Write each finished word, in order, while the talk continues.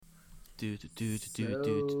Eyeballs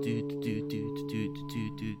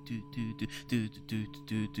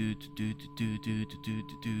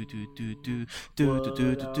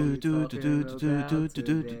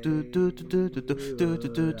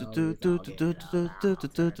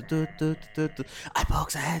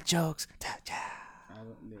and jokes.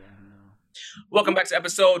 Welcome back to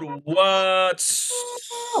episode what's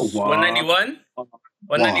 191?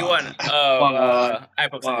 191 of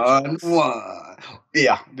iBooks and Jokes.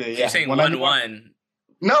 Yeah. You're saying 1-1.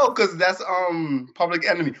 No, because that's Public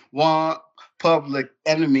Enemy. Public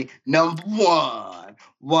Enemy number one.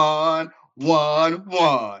 One.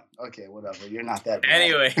 Okay, whatever. You're not that bad.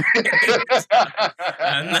 Anyway,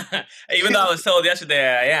 even though I was told yesterday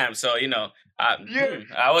I am, so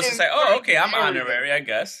I was just like, oh, okay, I'm honorary, I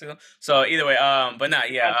guess. So either way,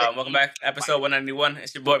 welcome back, episode 191.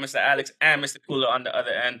 It's your boy, Mr. Alex, and Mr. Cooler on the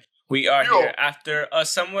other end. We are here after a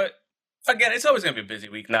somewhat. Again, it's always going to be a busy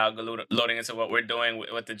week now, loading into what we're doing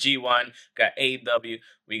with the G1. Got AEW.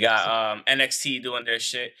 We got NXT doing their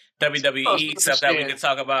shit. WWE stuff that we can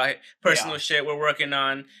talk about. Personal shit we're working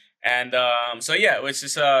on. And it's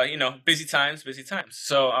just, busy times.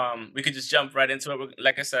 So we could just jump right into it.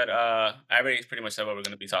 Like I said, I already pretty much said what we're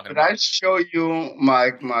going to be talking about. Did I show you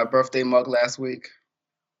my birthday mug last week?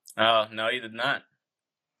 Oh, no, you did not.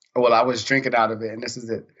 Well, I was drinking out of it, and this is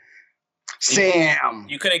it. Sam.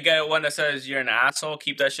 You couldn't get one that says you're an asshole?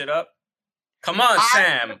 Keep that shit up? Come on,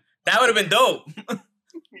 Sam. That would have been dope.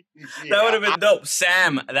 That would have been dope.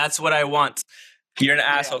 Sam, that's what I want. You're an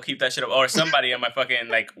asshole. Keep that shit up. Or somebody in my fucking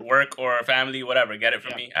work or family, whatever. Get it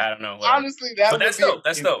from me. I don't know. Whatever. Honestly, that's dope.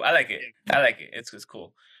 That's dope. I like it. It's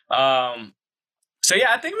cool. I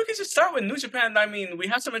think we can just start with New Japan. I mean, we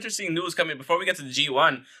have some interesting news coming. Before we get to the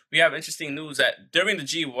G1, we have interesting news that during the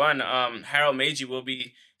G1, Harold Meiji will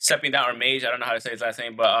be stepping down, or Mage, I don't know how to say his last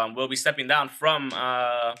name, but will be stepping down from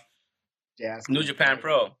New Japan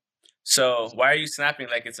Pro. So why are you snapping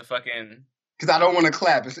like it's a fucking... Because I don't want to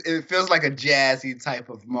clap. It feels like a jazzy type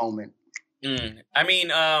of moment. I mean,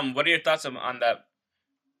 what are your thoughts on that?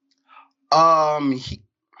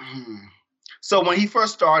 So when he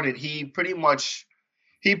first started, he pretty much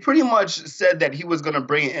said that he was going to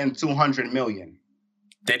bring in $200 million.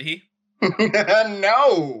 Did he?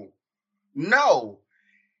 No.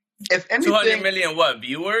 If anything, 200 million what?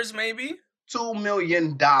 Viewers, maybe? $2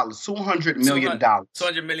 million. $200 million.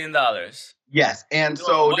 $200 million. Yes, and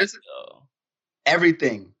so this is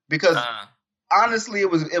everything, because honestly,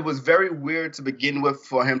 it was very weird to begin with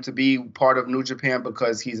for him to be part of New Japan,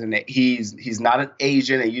 because he's not an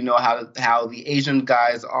Asian, and you know how the Asian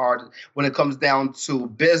guys are when it comes down to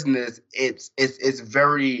business. It's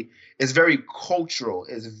very cultural.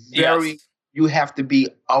 It's very You have to be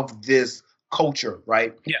of this culture,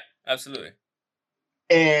 right? Yeah, absolutely.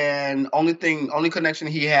 And only connection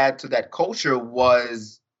he had to that culture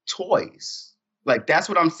was toys. Like, that's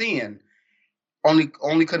what I'm seeing.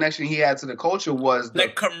 Only connection he had to the culture was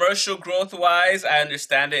commercial growth wise. I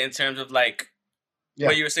understand it in terms of what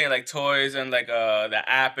you were saying, like toys and the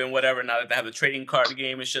app and whatever. Now that they have the trading card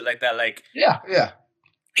game and shit like that,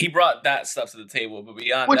 he brought that stuff to the table. But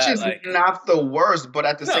beyond which that, is not the worst. But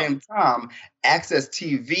at the same time, Access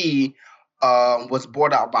TV was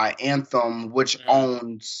bought out by Anthem, which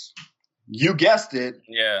owns, you guessed it,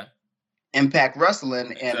 Impact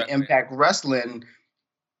Wrestling, and Impact Wrestling.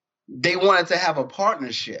 They wanted to have a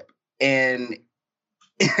partnership, and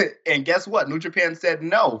guess what? New Japan said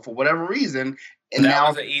no for whatever reason, and that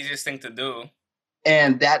was the easiest thing to do.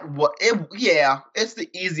 And it's the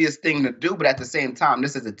easiest thing to do, but at the same time,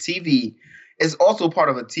 this is a TV. It's also part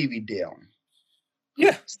of a TV deal.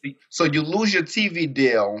 Yeah. So you lose your TV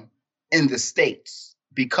deal in the States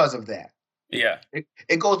because of that. Yeah.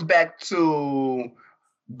 It goes back to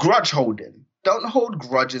grudge holding. Don't hold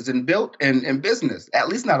grudges in business, at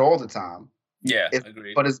least not all the time. Yeah,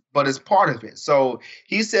 agreed. But it's part of it. So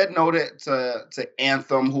he said no to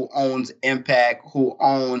Anthem, who owns Impact, who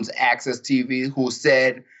owns Access TV, who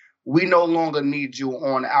said we no longer need you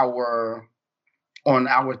on our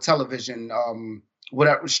television,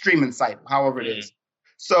 whatever streaming site, however it is.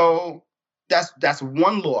 So that's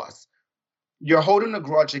one loss. You're holding a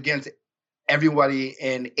grudge against everybody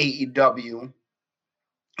in AEW.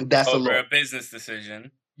 That's over a business decision.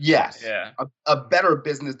 Yes. Yeah. A better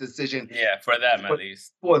business decision. Yeah, for them at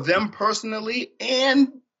least. For them personally, and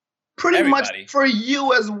pretty much for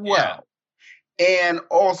you as well. Yeah. And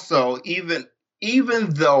also, even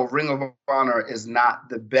though Ring of Honor is not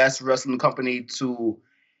the best wrestling company to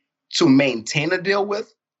maintain a deal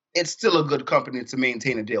with, it's still a good company to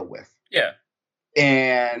maintain a deal with. Yeah.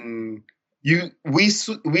 And we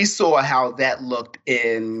saw how that looked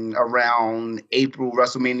in around April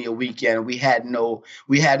WrestleMania weekend. We had no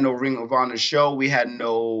Ring of Honor show. We had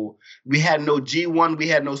no G1. We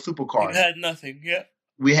had no You Supercard. had nothing. Yeah.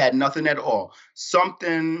 We had nothing at all.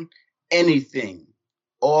 Something, anything.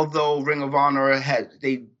 Although Ring of Honor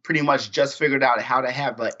they pretty much just figured out how to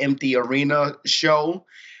have an empty arena show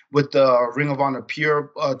with the Ring of Honor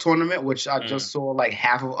Pure tournament, which I just saw like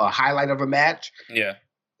half of a highlight of a match. Yeah.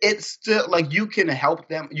 It's still like you can help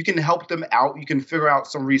them. You can help them out. You can figure out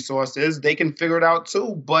some resources. They can figure it out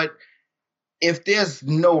too. But if there's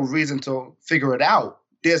no reason to figure it out,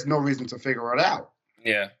 there's no reason to figure it out.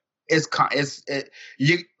 Yeah.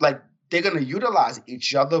 They're gonna utilize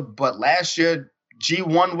each other, but last year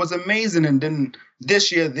G1 was amazing, and then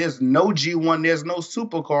this year there's no G1, there's no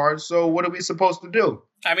Supercard. So what are we supposed to do?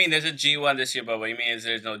 I mean, there's a G1 this year, but what you mean is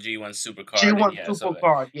there's no G1 Supercard. G1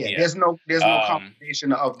 Supercard, yeah. There's no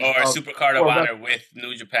combination of or a Supercard of Honor with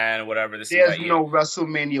New Japan, whatever. There's no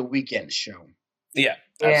WrestleMania weekend show. Yeah,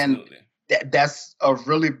 absolutely. And that's a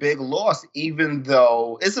really big loss, even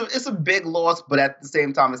though it's a big loss, but at the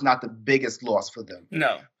same time, it's not the biggest loss for them.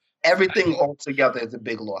 No. Everything altogether is a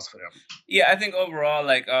big loss for them. Yeah, I think overall,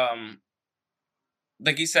 like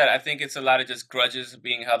you said, I think it's a lot of just grudges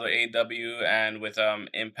being held with AEW and with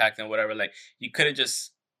Impact and whatever. Like, you could have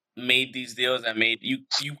just made these deals and you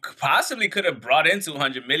possibly could have brought in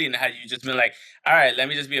 $200 million had you just been like, all right, let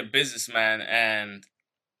me just be a businessman and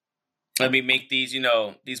let me make these,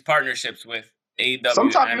 these partnerships with AEW.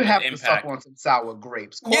 Sometimes you have to suck on some sour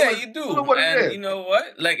grapes. You do. And you know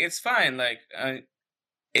what? Like, it's fine. Like,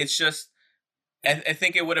 it's just, I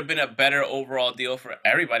think it would have been a better overall deal for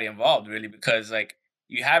everybody involved, really, because, like,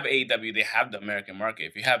 you have AEW, they have the American market.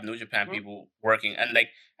 If you have New Japan people working,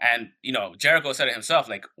 and Jericho said it himself,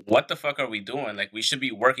 like, what the fuck are we doing? Like, we should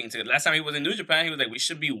be working together. Last time he was in New Japan, he was like, we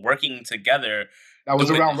should be working together. That was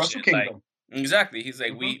around Wrestle Kingdom. Like, exactly. He's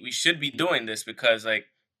like, we should be doing this because, like,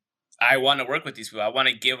 I want to work with these people. I want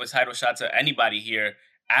to give a title shot to anybody here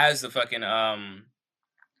as the fucking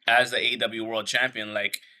as the AEW World Champion.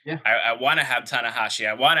 Like, I want to have Tanahashi.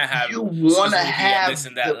 I want to have this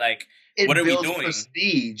and that. Like, what are we doing?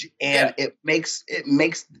 Prestige, and it makes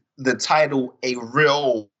the title a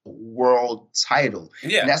real world title.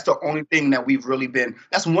 Yeah, and that's the only thing that we've really been.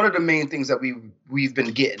 That's one of the main things that we've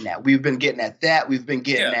been getting at. We've been getting at that. We've been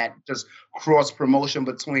getting at just cross promotion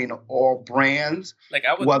between all brands. Like,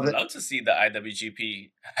 I would love to see the IWGP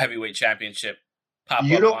Heavyweight Championship pop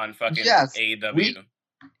up on fucking AEW.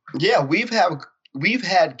 We've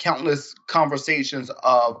had countless conversations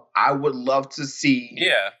of I would love to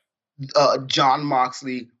see Jon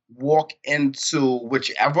Moxley walk into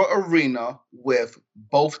whichever arena with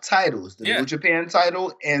both titles, the New Japan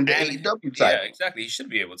title and the AEW title. Yeah, exactly. He should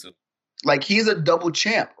be able to. Like, he's a double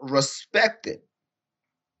champ. Respect it.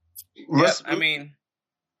 I mean,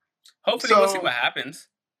 hopefully we'll see what happens.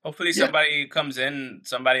 Hopefully somebody comes in,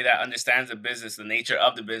 somebody that understands the business, the nature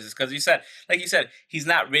of the business. Because like you said, he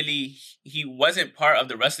wasn't part of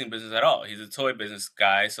the wrestling business at all. He's a toy business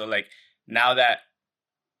guy. So, like, now that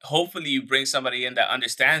hopefully you bring somebody in that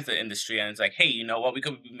understands the industry and it's like, hey, you know what? We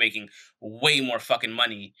could be making way more fucking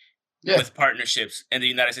money with partnerships in the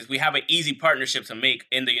United States. We have an easy partnership to make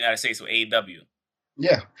in the United States with AEW.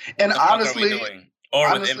 Yeah. And honestly, with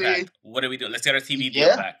Impact. What are we doing? Let's get our TV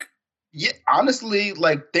deal back. Yeah, honestly,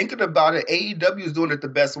 like, thinking about it, AEW is doing it the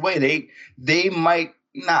best way. They might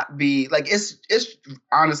not be like it's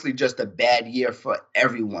honestly just a bad year for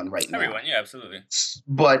everyone right now. Everyone, yeah, absolutely.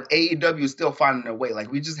 But AEW is still finding a way.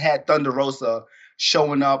 Like, we just had Thunder Rosa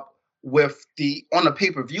showing up on the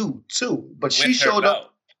pay-per-view too, but she showed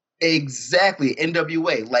up exactly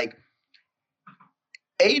NWA. Like,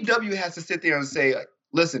 AEW has to sit there and say,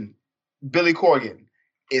 listen, Billy Corgan,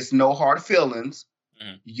 it's no hard feelings.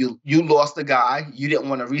 You lost the guy. You didn't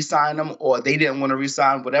want to re-sign him, or they didn't want to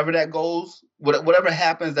re-sign. Whatever that goes, whatever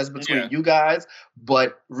happens, that's between you guys.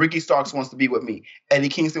 But Ricky Starks wants to be with me. Eddie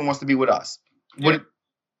Kingston wants to be with us. Like,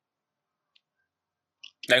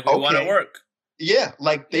 we want to work. Yeah,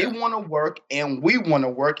 like, they want to work, and we want to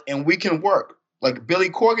work, and we can work. Like, Billy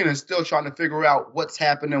Corgan is still trying to figure out what's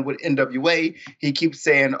happening with NWA. He keeps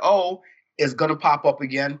saying, "Oh, it's gonna pop up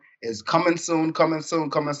again. It's coming soon, coming soon,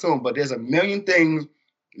 coming soon." But there's a million things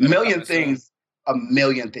that's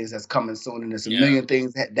coming soon, and there's a million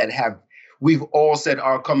things that we've all said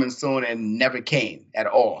are coming soon and never came at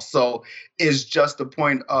all. So it's just the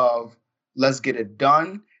point of, let's get it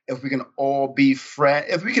done. If we can all be friends,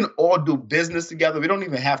 if we can all do business together, we don't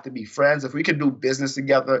even have to be friends. If we can do business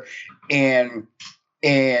together and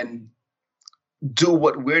do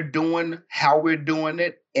what we're doing, how we're doing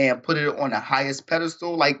it, and put it on the highest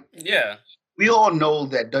pedestal, like, we all know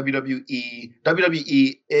that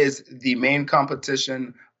WWE is the main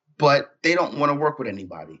competition, but they don't want to work with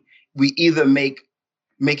anybody. We either make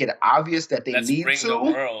it obvious that they Let's need bring the to.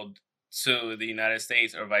 world to the United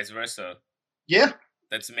States or vice versa. Yeah.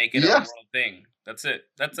 Let's make it a world thing. That's it.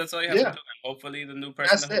 That's all you have to do. And hopefully the new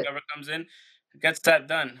person, whoever comes in, gets that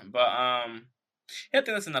done. But yeah, I think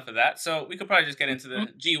that's enough of that. So we could probably just get into the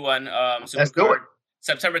G1 Let's do it.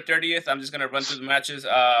 September 30th. I'm just gonna run through the matches.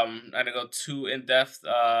 I'm gonna go too in depth.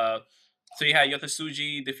 So you had Yota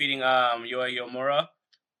Tsuji defeating Yoa Yomura.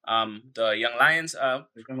 The Young Lions.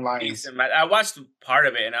 Decent match. I watched part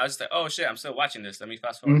of it and I was just like, oh shit, I'm still watching this. Let me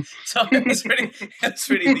fast forward. So it's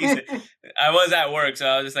pretty decent. I was at work, so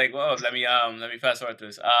I was just like, whoa, let me fast forward through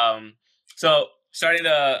this. So starting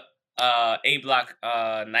the A block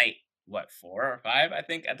night, 4 or 5, I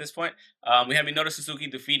think, at this point. We have Minoru Suzuki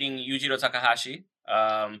defeating Yujiro Takahashi.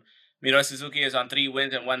 Minoru Suzuki is on 3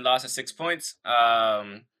 wins and 1 loss at 6 points.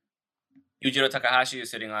 Yujiro Takahashi is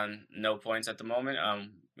sitting on no points at the moment.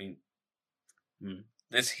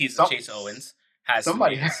 He's Chase Owens.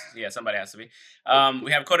 Somebody has to be.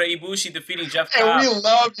 We have Kota Ibushi defeating Jeff Cobb. And we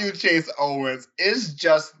love you, Chase Owens. It's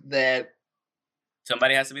just that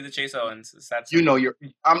somebody has to be the Chase Owens.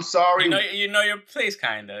 I'm sorry. You know your place,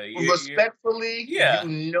 kinda. Respectfully,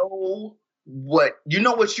 you know what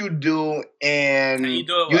you do, and you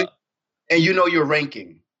do it well. And you know your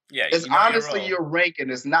ranking. Yeah, it's honestly your ranking.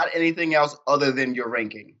 It's not anything else other than your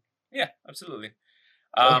ranking. Yeah, absolutely.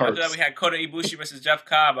 After that, we had Kota Ibushi versus Jeff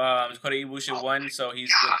Cobb. Kota Ibushi won, so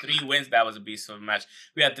he's with 3 wins. That was a beast of a match.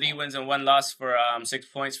 We had 3 wins and 1 loss for 6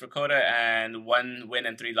 points for Kota, and 1 win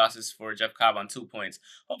and 3 losses for Jeff Cobb on 2 points.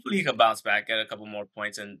 Hopefully, he can bounce back, get a couple more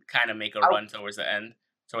points, and kind of make a run towards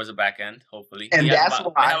the back end. Hopefully, and that's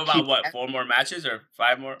why I have about 4 more matches or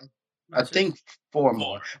 5 more. Matches? I think 4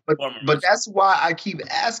 more. But that's why I keep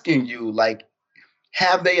asking you, like,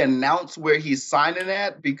 have they announced where he's signing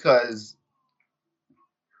at? Because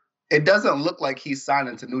it doesn't look like he's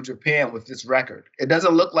signing to New Japan with this record. It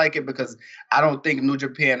doesn't look like it because I don't think New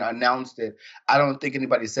Japan announced it. I don't think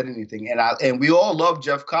anybody said anything. And we all love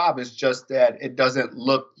Jeff Cobb. It's just that it doesn't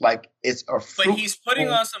look like it's a fruitful. But he's putting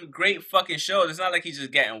on some great fucking shows. It's not like he's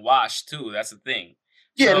just getting washed too. That's the thing.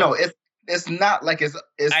 Yeah, no, it's not like it's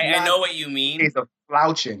I know what you mean. It's a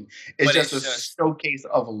slouching. It's just a showcase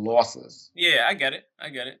of losses. Yeah, I get it.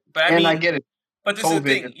 But I get it. But this is the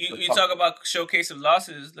thing. You talk about showcase of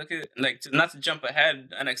losses. Look at, not to jump ahead,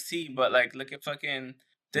 NXT, but look at fucking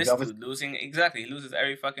this dude losing. Exactly, he loses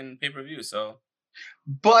every fucking pay-per-view. So,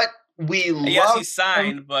 but we love. Yes, he's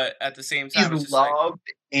signed, but at the same time, he's loved.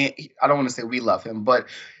 And I don't want to say we love him, but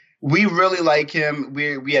we really like him.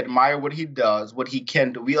 We admire what he does, what he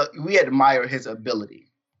can do. We admire his ability.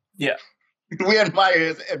 Yeah, we admire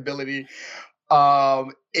his ability. I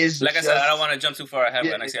said, I don't want to jump too far ahead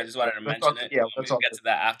of NXT. I just wanted to mention it. Yeah, we'll get to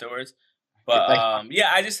that afterwards. But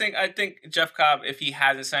I think Jeff Cobb, if he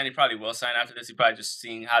hasn't signed, he probably will sign after this. He's probably just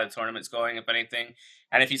seeing how the tournament's going, if anything.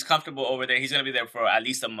 And if he's comfortable over there, he's going to be there for at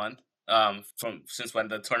least a month since when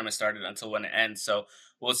the tournament started until when it ends. So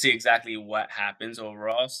we'll see exactly what happens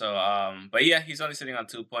overall. So, but yeah, he's only sitting on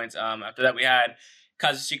 2 points. After that, we had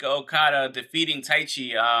Kazuchika Okada defeating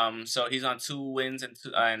Taichi. So he's on 2 wins and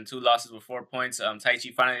 2 losses with 4 points.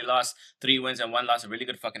 Taichi finally lost 3 wins and 1 loss. A really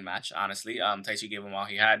good fucking match, honestly. Taichi gave him all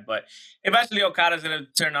he had. But eventually Okada's going to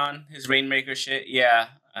turn on his Rainmaker shit. Yeah,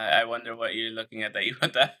 I wonder what you're looking at that you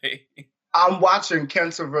put that way. I'm watching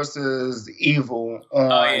Kenta versus Evil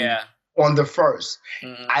on the first.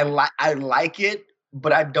 Mm-hmm. I like it,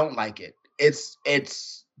 but I don't like it. It's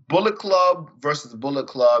Bullet Club versus Bullet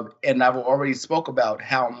Club, and I've already spoke about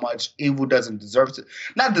how much Evil doesn't deserve to.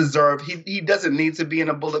 Not deserve. He doesn't need to be in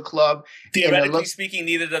a Bullet Club. Theoretically speaking,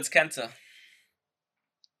 neither does Kenta.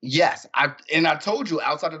 Yes, I told you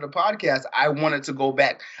outside of the podcast, I wanted to go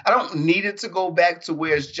back. I don't need it to go back to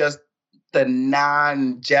where it's just the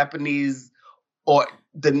non-Japanese or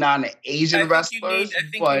the non-Asian wrestlers. I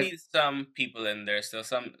think you need some people in there still,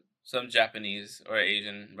 some Japanese or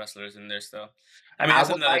Asian wrestlers in there still. I mean, that's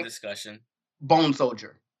another discussion. Bone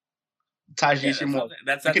Soldier, Taiji Ishimori.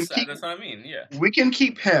 That's what I mean. Yeah, we can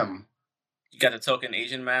keep him. You got the token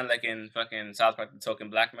Asian man, like in fucking South Park, the token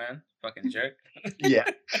black man, fucking jerk. Yeah.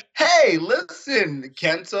 Hey, listen,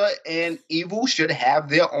 Kenta and Evil should have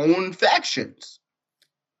their own factions.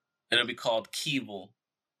 It'll be called Keeble.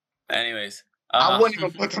 Anyways. I wouldn't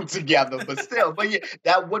even put them together, but still. But yeah,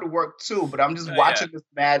 that would work too. But I'm just watching this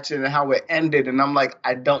match and how it ended, and I'm like,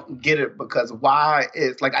 I don't get it because why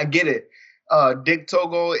is I get it. Dick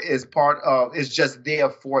Togo is just there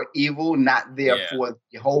for Evil, not there for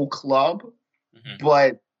the whole club. Mm-hmm.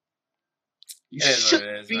 But It is what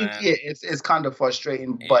it is, man. Yeah, it's kind of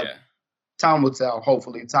frustrating, but Yeah. time will tell.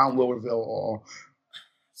 Hopefully, time will reveal all.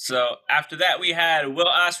 So after that, we had Will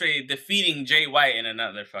Ospreay defeating Jay White in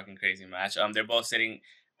another fucking crazy match. They're both sitting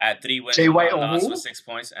at 3 wins Jay and White 1 on loss with who? 6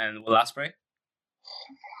 points, and Will Ospreay.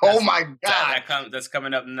 Oh my god! That's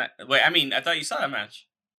coming up. Wait, I mean, I thought you saw that match.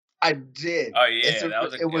 I did. Oh yeah,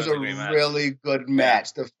 It was a a great match. really good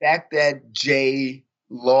match. Yeah. The fact that Jay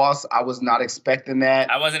lost, I was not expecting that.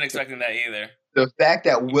 I wasn't expecting that either. The fact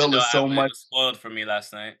that Will is so much it was spoiled for me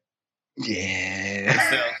last night. Yeah.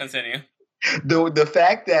 Still, continue. The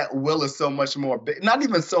fact that Will is so much more big, not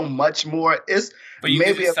even so much more, it's but you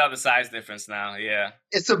maybe can just tell the size difference now. Yeah,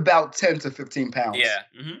 it's about 10 to 15 pounds. Yeah.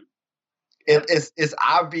 Mm-hmm. It's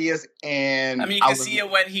obvious, and I mean, you can see it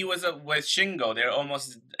when he was with Shingo. They're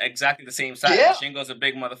almost exactly the same size. Yeah. Shingo's a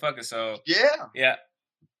big motherfucker, so yeah.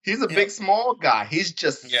 He's a big, small guy. He's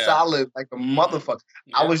just solid like a motherfucker.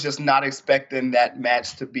 Yeah. I was just not expecting that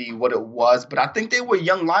match to be what it was, but I think they were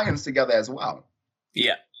young lions together as well.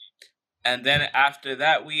 Yeah. And then after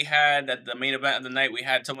that, we had at the main event of the night, we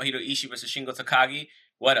had Tomohiro Ishii versus Shingo Takagi.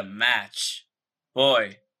 What a match.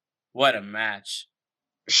 Boy, what a match.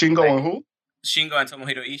 Shingo and who? Shingo and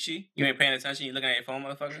Tomohiro Ishii. You ain't paying attention? You looking at your phone,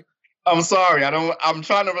 motherfucker? I'm sorry. I'm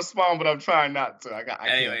trying to respond, but I'm trying not to.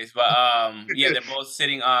 Anyways, but yeah, they're both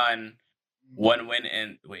sitting on 1 win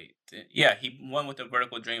and wait. Yeah, he won with the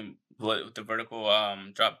vertical drop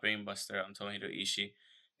brainbuster on Tomohiro Ishii.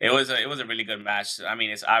 It was a really good match. I mean,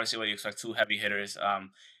 it's obviously what you expect, 2 heavy hitters.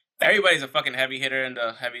 Everybody's a fucking heavy hitter in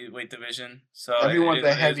the heavyweight division. So everyone's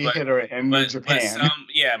a heavy hitter in Japan.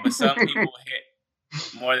 But some people hit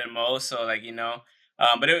more than most. So like, you know,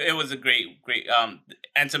 but it was a great,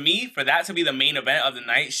 and to me, for that to be the main event of the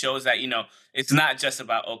night shows that, you know, it's not just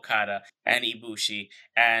about Okada and Ibushi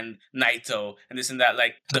and Naito and this and that.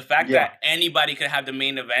 Like the fact that anybody could have the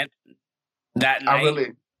main event that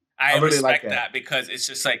night. I really respect like that because it's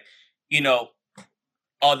just like, you know,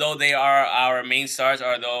 although they are our main stars,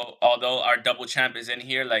 although our double champ is in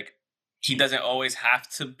here, like he doesn't always have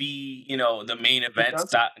to be, you know, the main event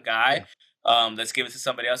guy. Yeah. Let's give it to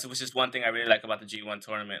somebody else. It was just one thing I really like about the G1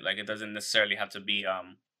 tournament. Like it doesn't necessarily have to be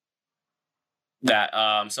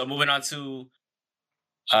that. So moving on to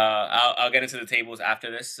I'll get into the tables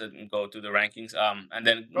after this and go through the rankings. And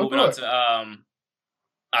then moving on to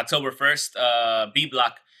October 1st, B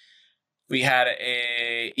block. We had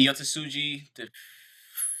a Yota Tsuji.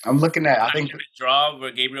 I'm looking at. I think draw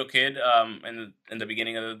with Gabriel Kidd in the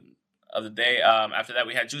beginning of the day. After that,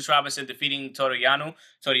 we had Juice Robinson defeating Toru Yano.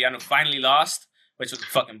 Toru Yano finally lost, which was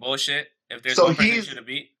fucking bullshit. If there's one person should have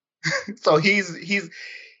beat. So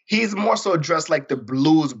he's more so dressed like the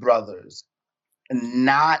Blues Brothers,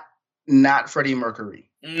 not Freddie Mercury.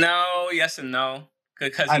 No, yes and no,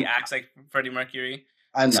 because he acts like Freddie Mercury.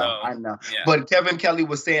 I know. Yeah. But Kevin Kelly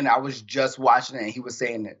was saying, I was just watching it, and he was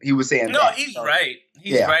saying no, he's right.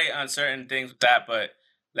 He's right on certain things with that, but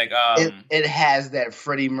like it has that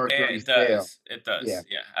Freddie Mercury style. It does. Yeah,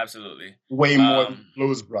 absolutely. Way more than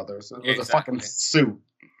Blues Brothers. It was a fucking suit.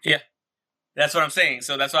 Yeah. That's what I'm saying.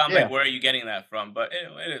 So that's why I'm like, where are you getting that from? But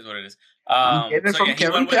it is what it is. It's from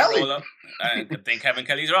Kevin Kelly. I think Kevin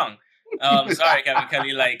Kelly's wrong. Sorry, Kevin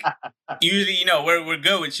Kelly. Like usually, you know, we're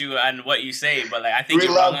good with you and what you say, but like I think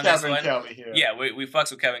you're wrong on this one. Kelly here. Yeah, we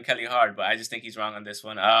fucks with Kevin Kelly hard, but I just think he's wrong on this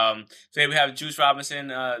one. So here we have Juice Robinson,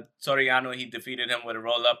 Toru Yano. He defeated him with a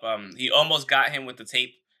roll up. He almost got him with the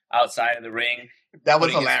tape outside of the ring. That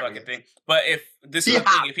was hilarious. Thing. But if this is the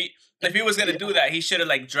thing, if he was gonna do that, he should have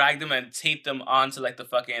like dragged him and taped him onto like the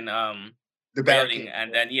fucking the building,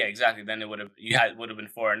 and then exactly. Then it would have been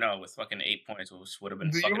 4-0 with fucking 8 points, which would have been.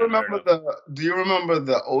 Do you remember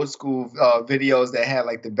the old school videos that had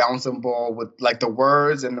like the bouncing ball with like the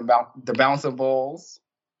words and the bouncing balls?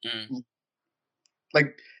 Mm.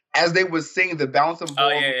 Like as they would sing the bouncing ball. Oh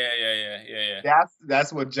yeah.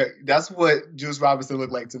 That's what Juice Robinson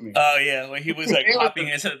looked like to me. Oh yeah, when he was like popping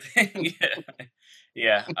into the thing.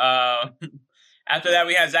 Yeah. After that,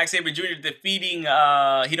 we had Zack Sabre Jr. defeating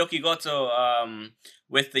Hiroki Goto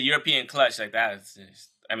with the European clutch. Like that.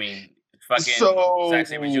 I mean, fucking Zack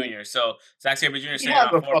Sabre Jr. So Zack Sabre Jr. sitting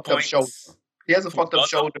on 4 points. He has a fucked up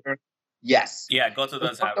shoulder. Yes. Yeah, Goto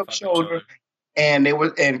does have a fucked up shoulder. And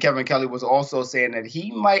Kevin Kelly was also saying that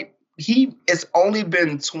it's only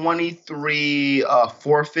been 23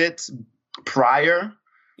 forfeits prior.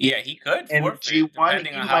 Yeah, he could forfeit G1,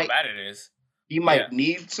 depending on how bad it is. He might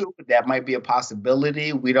need to. That might be a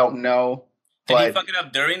possibility. We don't know. Did he fuck it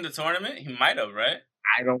up during the tournament? He might have, right?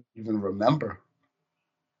 I don't even remember.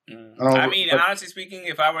 Honestly speaking,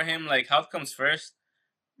 if I were him, like health comes first.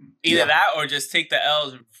 Either that or just take the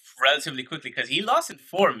L's relatively quickly because he lost in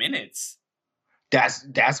 4 minutes. That's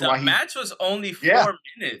why the match was only 4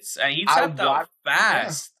 minutes, and he tapped out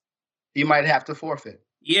fast. Yeah. He might have to forfeit.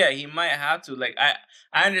 Yeah, he might have to. Like, I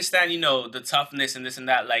understand, the toughness and this and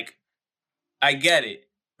that. Like, I get it,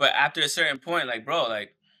 but after a certain point, like, bro,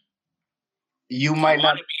 like, you might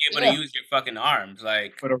not be able to use your fucking arms,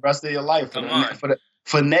 like, for the rest of your life.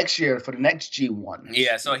 For next year, for the next G1.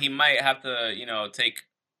 Yeah, so he might have to, take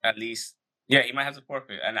at least. Yeah, he might have to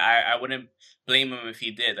forfeit, and I wouldn't blame him if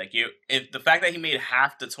he did. Like, if the fact that he made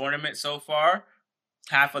half the tournament so far,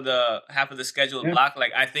 half of the scheduled block,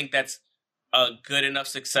 like, I think that's a good enough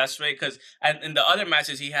success rate, because in the other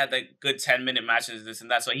matches he had like good 10-minute matches, this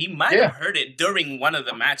and that, so he might have heard it during one of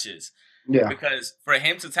the matches. Yeah, because for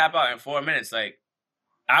him to tap out in 4 minutes, like,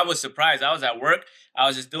 I was surprised. I was at work, I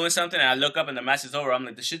was just doing something, and I look up and the match is over. I'm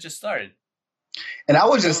like, the shit just started. And I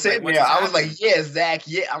was just sitting there. I was like, yeah, Zach,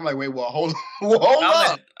 yeah. I'm like, wait, well, hold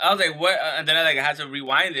up. I was like, what? And then I had to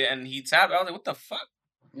rewind it, and he tapped. I was like, what the fuck?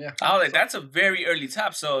 Yeah. I was like, that's a very early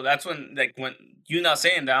tap. So that's when you not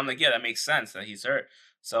saying that, I'm like, yeah, that makes sense that he's hurt.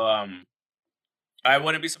 So I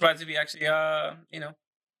wouldn't be surprised if he actually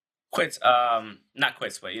quits. Not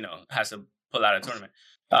quits, but has to pull out a tournament.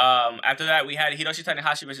 After that, we had Hiroshi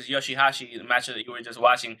Tanahashi versus Yoshihashi, the match that you were just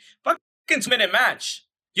watching. Fucking 2-minute match.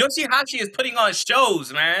 Yoshihashi is putting on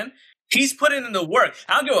shows, man. He's putting in the work.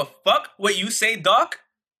 I don't give a fuck what you say, Doc.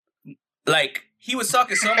 Like, he was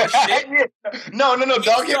talking so much shit. No,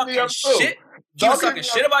 Doc hit me up too. He was talking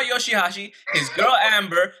shit about Yoshihashi. His girl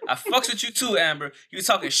Amber. I fucks with you too, Amber. He was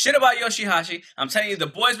talking shit about Yoshihashi. I'm telling you, the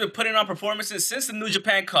boy's been putting on performances since the New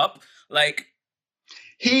Japan Cup. Like,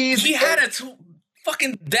 he had a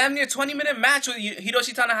fucking damn near 20-minute match with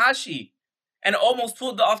Hiroshi Tanahashi and almost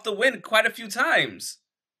pulled off the win quite a few times.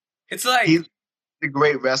 It's like, he's a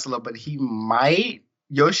great wrestler, but Yoshihashi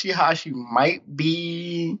might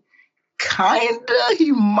be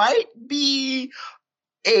he might be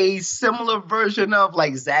a similar version of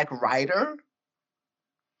like Zack Ryder.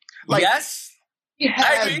 Like, yes, he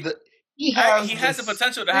has the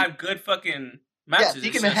potential to have good fucking matches. Yes,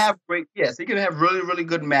 he can have really, really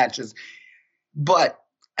good matches. But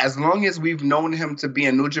as long as we've known him to be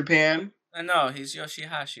in New Japan, I know he's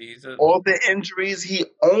Yoshihashi. All the injuries he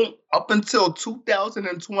owned up until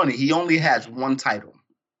 2020, he only has one title.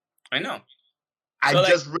 I know. I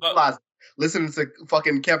just realized. Listening to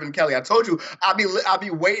fucking Kevin Kelly, I told you I'll be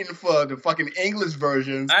waiting for the fucking English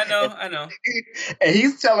versions. I know. And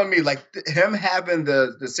he's telling me like him having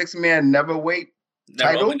the 6-man neverweight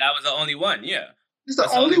title. That was the only one. Yeah. It's the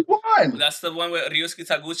only one. That's the one with Ryusuke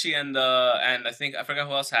Taguchi and I forgot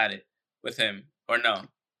who else had it with him, or no.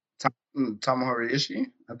 Tomohiro Ishii,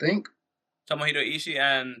 I think. Tomohiro Ishii,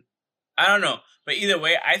 and I don't know, but either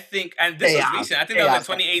way, I think, and this was recent. I think that was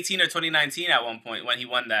in 2018 or 2019 at one point when he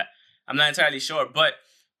won that. I'm not entirely sure, but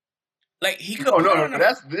like he could. No,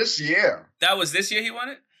 that's this year. That was this year he won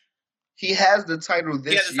it. He has the title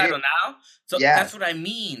this year. He has the title now, so that's what I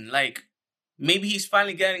mean. Like, maybe he's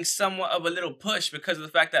finally getting somewhat of a little push because of the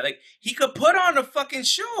fact that like he could put on a fucking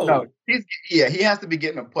show. No, he has to be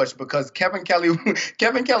getting a push because Kevin Kelly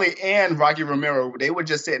and Rocky Romero, they were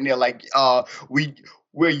just sitting there like,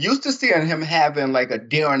 we're used to seeing him having like a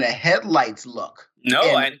deer in the headlights look.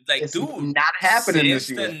 No, and like, it's dude, not happening this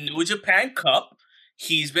year. The New Japan Cup,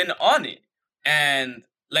 he's been on it, and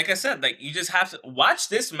like I said, like you just have to watch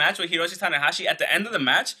this match with Hiroshi Tanahashi. At the end of the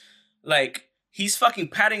match, like, he's fucking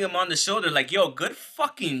patting him on the shoulder, like, "Yo, good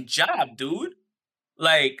fucking job, dude."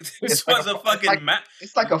 Like, this was a fucking match.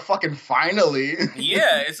 It's like a fucking finally.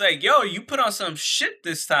 Yeah, it's like, yo, you put on some shit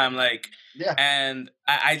this time, like. Yeah. And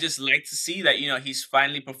I just like to see that, he's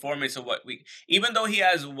finally performing to what even though he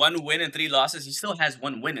has 1 win and 3 losses, he still has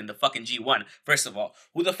 1 win in the fucking G1. First of all,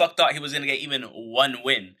 who the fuck thought he was going to get even 1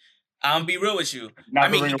 win? I'll be real with you. I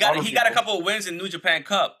mean, he got a couple of wins in New Japan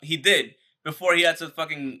Cup. He did before he had to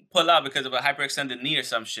fucking pull out because of a hyperextended knee or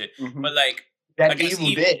some shit. Mm-hmm. But like, that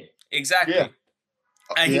Evil did. Exactly. Yeah.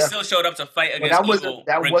 And he still showed up to fight against Evil,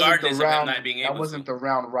 regardless of him not being able to. That wasn't the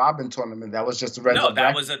round robin tournament. That was just a regular. No,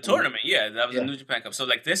 that was a tournament. Yeah, that was a New Japan Cup. So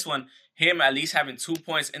like this one, him at least having 2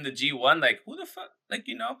 points in the G1, like who the fuck, like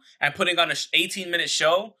and putting on a 18-minute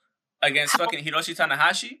show against fucking Hiroshi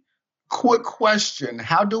Tanahashi. Quick question: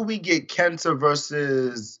 how do we get Kenta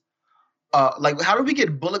versus, how do we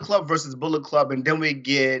get Bullet Club versus Bullet Club, and then we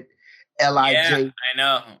get LIJ? Yeah, I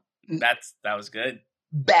know. That was good.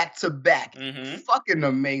 Back to back. Fucking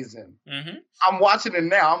amazing. Mm-hmm. I'm watching it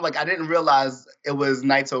now. I'm like, I didn't realize it was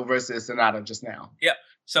Naito versus Sonata just now. Yep.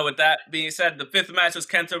 So with that being said, the 5th match was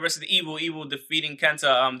Kenta versus Evil. Evil defeating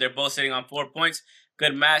Kenta. They're both sitting on 4 points.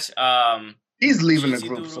 Good match. He's leaving the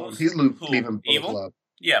group soon. He's leaving Bullet Club.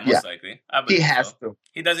 Yeah, most likely. I believe he has so. to.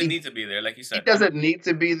 He doesn't need to be there, like you said. He doesn't need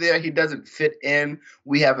to be there. He doesn't fit in.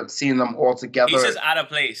 We haven't seen them all together. He's just out of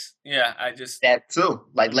place. Yeah, I just that too.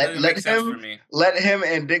 Like let him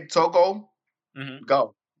and Dick Togo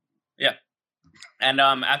go. Yeah. And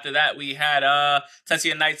after that we had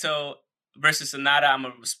Tetsuya Naito versus Sanada. I'm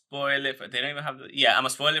gonna spoil it. They don't even have I'm gonna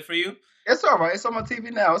spoil it for you. It's all right. It's on my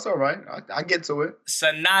TV now. It's all right. I get to it.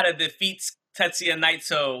 Sanada defeats Tetsuya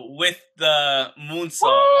Naito with the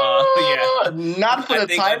moonsault. Not for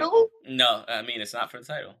the title? No, I mean it's not for the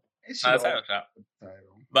title. It's not a title shot.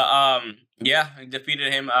 But he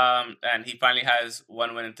defeated him. And he finally has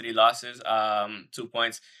 1 win and 3 losses. 2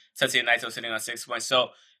 points. Tetsuya Naito sitting on 6 points.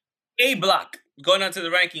 So A block. Going on to the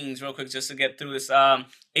rankings real quick just to get through this. A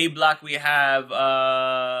block we have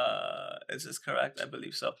is this correct? I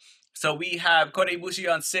believe so. So we have Kota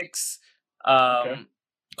Ibushi on 6. Kota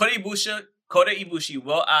Ibushi,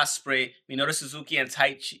 Will Ospreay, Minoru Suzuki, and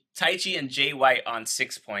Taichi and Jay White on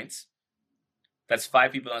 6 points. That's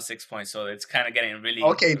 5 people on 6 points, so it's kind of getting really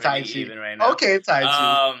even right now. Okay,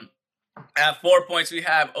 Taichi. At 4 points we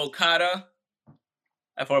have Okada.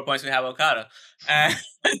 And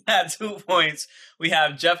at 2 points we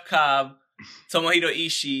have Jeff Cobb, Tomohiro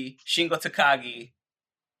Ishii, Shingo Takagi.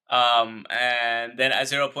 And then at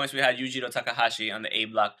 0 points we had Yujiro Takahashi on the A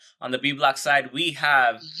block. On the B block side we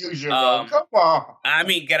have Yujiro. Come on. I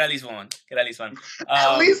mean, get at least one. At least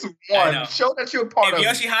one. Show that you're part of. If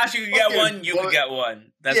Yoshihashi could get one, you could get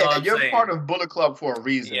one. That's all I'm saying. You're part of Bullet Club for a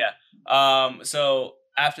reason. Yeah. So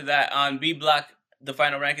after that, on B block, the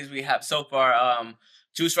final rankings we have so far: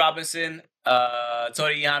 Juice Robinson,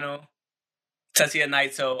 Toru Yano, Tetsuya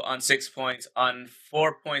Naito on 6 points. On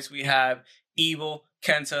 4 points we have Evil,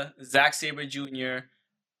 Kenta, Zack Sabre Jr.,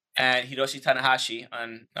 and Hiroshi Tanahashi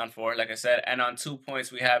on 4, like I said. And on 2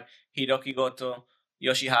 points, we have Hiroki Goto,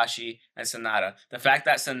 Yoshihashi, and Sanada. The fact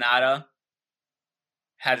that Sanada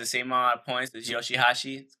has the same amount of points as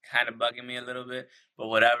Yoshihashi is kind of bugging me a little bit, but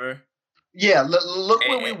whatever. Yeah, look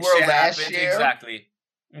where we were last year. Exactly.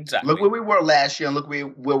 Look where we were last year and look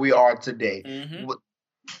where we are today. Mm-hmm.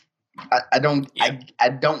 I don't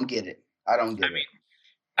get it. I don't get it.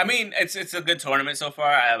 I mean, it's a good tournament so far.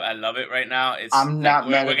 I love it right now. I'm not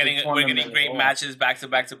mad we're getting great matches back to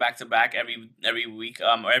back every week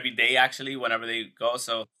or every day actually whenever they go.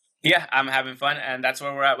 So yeah, I'm having fun, and that's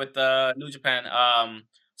where we're at with New Japan.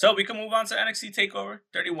 So we can move on to NXT Takeover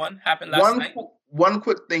 31 happened last night. One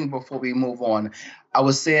quick thing before we move on, I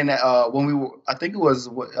was saying that when we were, I think it was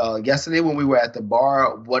yesterday when we were at the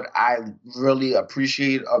bar. What I really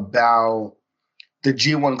appreciate about the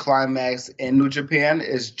G1 Climax in New Japan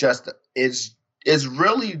is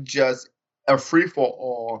really just a free for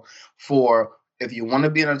all for if you want to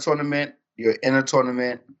be in a tournament, you're in a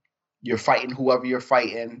tournament, you're fighting whoever you're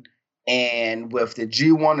fighting. And with the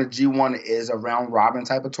G1 is a round robin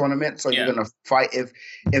type of tournament. So you're gonna fight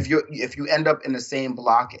if you end up in the same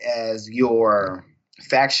block as your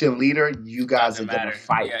faction leader, you guys are gonna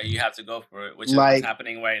fight. Yeah, you have to go for it, which is what's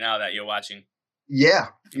happening right now that you're watching. Yeah,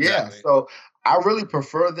 exactly. Yeah. So I really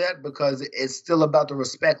prefer that because it's still about the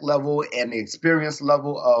respect level and the experience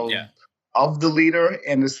level of the leader,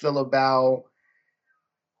 and it's still about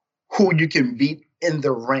who you can beat in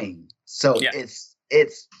the ring. So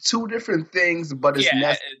it's two different things, but it's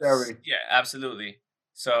necessary. Absolutely.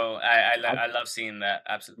 So I love seeing that.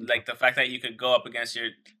 Absolutely, like the fact that you could go up against your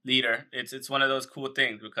leader. It's one of those cool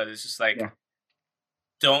things because it's just like,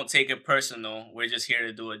 don't take it personal. We're just here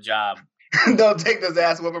to do a job. Don't take this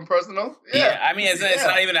ass whooping personal. Yeah, I mean it's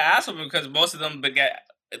not even an ass whooping because most of them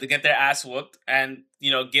get their ass whooped and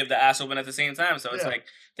give the ass whooping at the same time. So it's like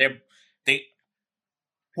they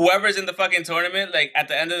whoever's in the fucking tournament, like at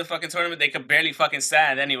the end of the fucking tournament, they could barely fucking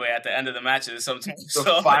stand anyway at the end of the matches sometimes.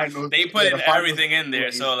 So they put everything in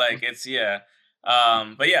there. So like it's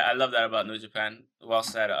but yeah, I love that about New Japan. Well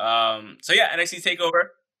said. So yeah, NXT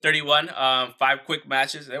Takeover 31. 5 quick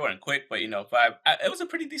matches. They weren't quick, but 5. It was a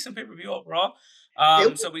pretty decent pay-per-view overall. It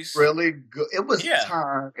was really good. It was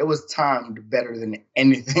timed. It was timed better than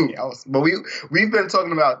anything else. But we've been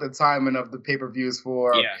talking about the timing of the pay-per-views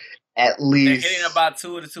for at least they're hitting about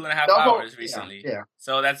 2 to 2.5 hours recently. Yeah.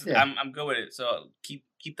 So that's I'm good with it. So keep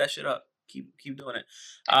that shit up. Keep doing it.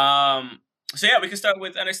 So yeah, we can start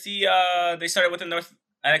with NXT. They started with the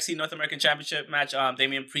NXT North American Championship match.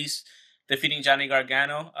 Damian Priest defeating Johnny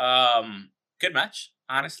Gargano. Good match,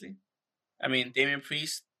 honestly. I mean, Damian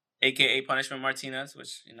Priest, aka Punishment Martinez,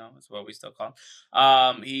 which is what we still call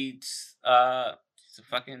him. He's a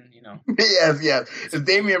fucking yes. It's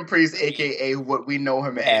Damian Priest, aka what we know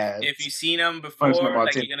him as. If you've seen him before,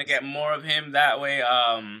 like you're gonna get more of him that way.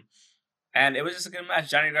 And it was just a good match.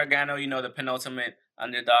 Johnny Gargano, the penultimate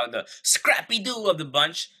Underdog, the scrappy doo of the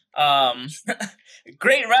bunch.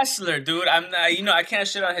 Great wrestler, dude. I'm not, I can't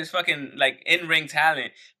shit on his fucking like in ring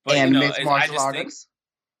talent, but and mixed I martial just think, artist.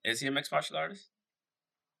 is he a mixed martial artist?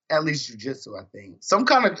 At least jiu-jitsu, I think. Some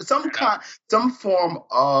form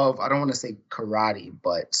of, I don't want to say karate,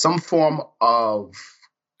 but some form of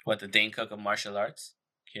what, the Dane Cook of martial arts?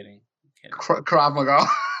 Kidding. Krav Maga.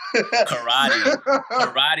 Karate.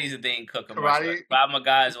 Karate's a Dane Cook of martial arts. Karate. Krav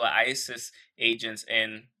Maga is what ISIS agents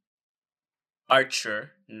in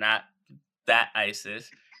Archer, not that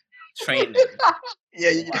ISIS, trained in. Yeah,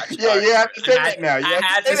 you have to say that now. I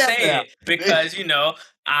had to say it because,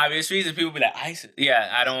 obvious reasons people be like, ISIS.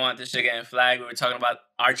 Yeah, I don't want this shit getting flagged. We were talking about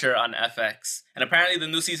Archer on FX. And apparently the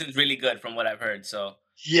new season is really good from what I've heard. So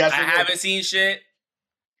yes, I haven't seen shit.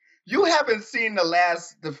 You haven't seen the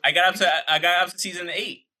last... I got up to season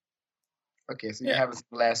 8. Okay, so you haven't seen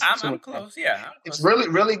the last I'm close, yeah. I'm close. It's really,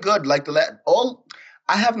 really good. Like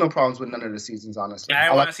I have no problems with none of the seasons, honestly.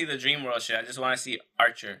 I want to see the Dream World shit. I just want to see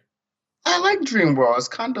Archer. I like Dream World. It's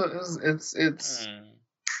kind of it's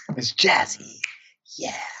jazzy.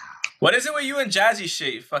 Yeah. What is it with you and jazzy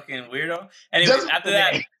shit, you fucking weirdo? Anyway, after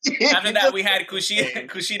that, we had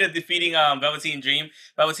Kushida defeating Velveteen Dream.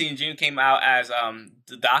 Velveteen Dream came out as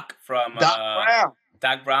the Doc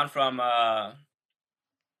Brown from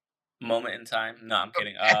Moment in Time. No, I'm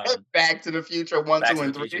kidding. Back to the Future 1, 2,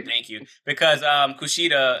 and 3. Thank you. Because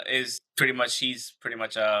Kushida is pretty much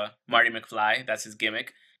Marty McFly. That's his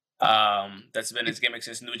gimmick. That's been his gimmick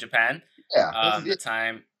since New Japan. Yeah. The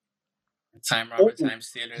time robber, time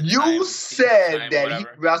stealer. You said that he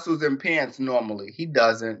wrestles in pants normally. He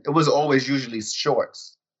doesn't. It was always usually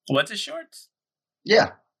shorts. What's his shorts?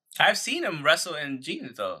 Yeah. I've seen him wrestle in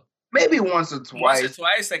jeans though. Maybe once or twice.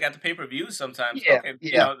 Like at the pay-per-view sometimes. Yeah, okay,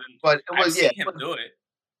 but it was, I've seen him do it.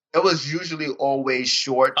 It was usually always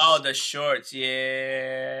shorts. Oh, the shorts,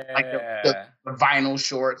 yeah. Like the vinyl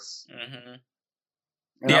shorts. Mm-hmm.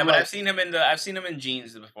 Yeah, but I've seen him in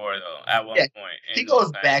jeans before though. At one point, he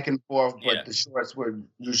goes back and forth, but the shorts were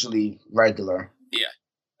usually regular. Yeah.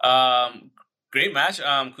 Great match.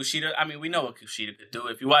 Kushida. I mean, we know what Kushida could do.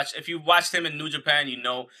 If you watched him in New Japan, you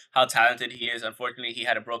know how talented he is. Unfortunately, he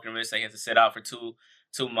had a broken wrist that he had to sit out for two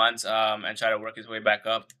months and try to work his way back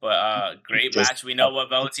up. But great match. We know what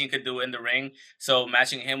Velveteen could do in the ring. So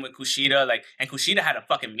matching him with Kushida, and Kushida had a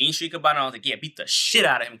fucking mean streak about it. I was like, yeah, beat the shit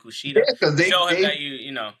out of him, Kushida. Yeah, because show him that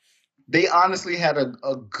you know. They honestly had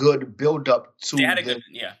a good build up to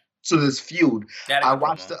to this feud. I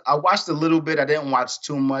watched a little bit. I didn't watch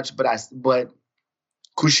too much, but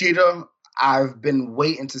Kushida, I've been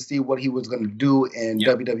waiting to see what he was going to do in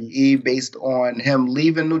WWE based on him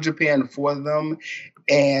leaving New Japan for them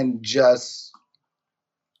and just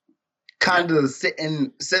kind of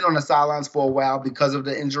sitting on the sidelines for a while because of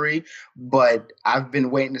the injury. But I've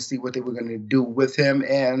been waiting to see what they were going to do with him,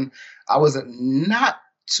 and I was not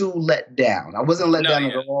too let down. I wasn't let down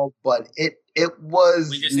at all, but it was.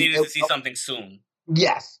 We just needed to see something soon.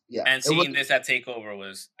 Yes. And seeing this at TakeOver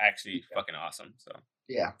was actually fucking awesome. So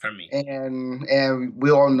for me. And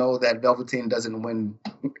we all know that Velveteen doesn't win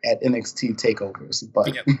at NXT takeovers,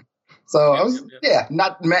 but so I was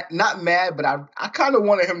not mad, but I kind of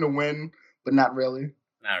wanted him to win, but not really.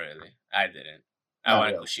 Not really. I didn't. I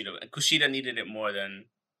wanted Kushida. Kushida needed it more than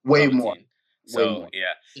way Velveteen. more. So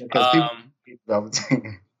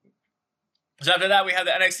Velveteen. So after that, we had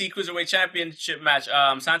the NXT Cruiserweight Championship match.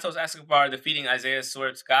 Santos Escobar defeating Isaiah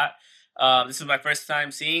Swerve Scott. This is my first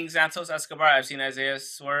time seeing Santos Escobar. I've seen Isaiah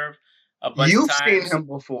Swerve a bunch of times. You've seen him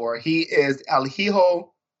before. He is El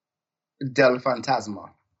Hijo del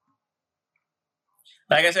Fantasma.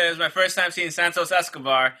 Like I said, it was my first time seeing Santos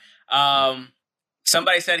Escobar.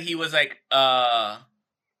 Somebody said he was like, what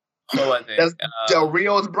was it? That's Del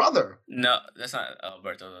Rio's brother. No, that's not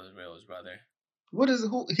Alberto Del Rio's brother. What is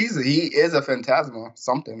he is a Phantasma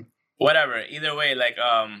something. Whatever. Either way,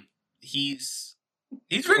 he's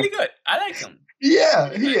really good. I like him.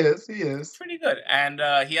 Yeah, he is. He is pretty good, and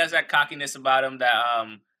he has that cockiness about him that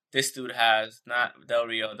this dude has. Not Del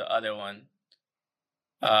Rio, the other one.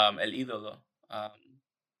 El Idolo.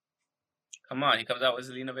 Come on, he comes out with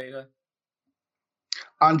Zelina Vega.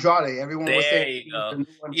 Andrade. Everyone was saying you go.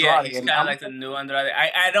 Yeah, he's kind of like the new Andrade.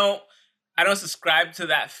 I don't subscribe to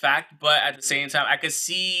that fact, but at the same time, I could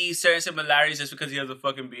see certain similarities just because he has a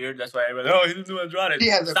fucking beard. That's why everybody, he's the new Andrade.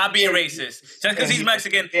 Stop being racist. Just because he's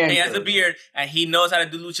Mexican and he has a beard and he knows how to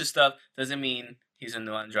do lucha stuff doesn't mean he's a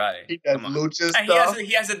new Andrade. He does lucha stuff.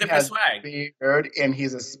 He has a different swag. Beard and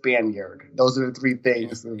he's a Spaniard. Those are the three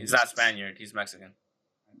things. He's not Spaniard. He's Mexican.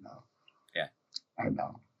 I know. Yeah. I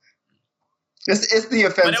know. It's the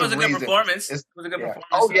offensive But it was a good reason. performance. It was a good performance.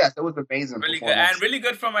 Oh yes, it was amazing. Really good, and really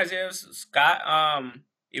good from Isaiah Scott.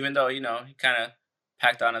 Even though he kind of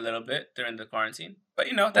packed on a little bit during the quarantine, but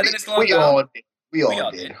that didn't slow him down. We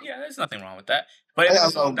all did. Yeah, there's nothing wrong with that. But it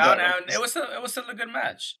didn't slow him down, and it was still a good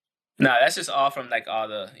match. No, that's just all from like all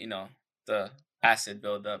the the acid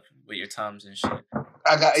buildup with your Tums and shit.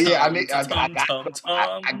 I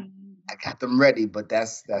got them ready, but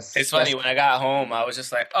that's. It's funny when I got home, I was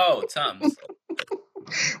just like, "Oh, Tums."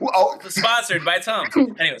 Sponsored by Tums.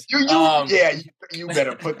 Anyways, you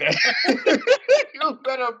better put that. You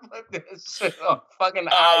better put that shit on fucking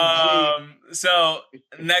IG. So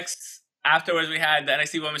afterwards, we had the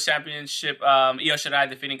NXT Women's Championship. Io Shirai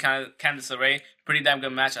defeating Candice LeRae. Pretty damn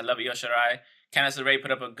good match. I love Io Shirai. Candice LeRae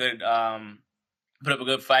put up a good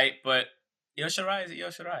fight, but Io Shirai is Io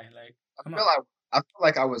Shirai. Like, I feel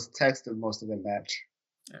like I was texting most of the match.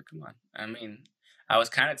 Yeah, come on. I mean, I was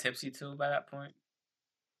kind of tipsy too by that point.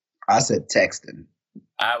 I said texting.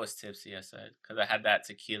 I was tipsy, I said, because I had that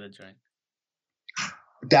tequila drink.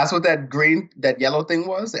 That's what that yellow thing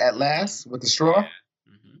was at last with the straw?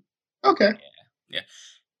 Yeah. Mm-hmm. Okay. Yeah.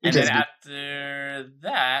 And then after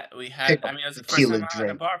that, we had, it was the first time I was at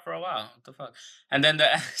the bar for a while. What the fuck? And then the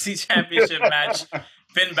NXT Championship match,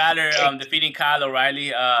 Finn Balor defeating Kyle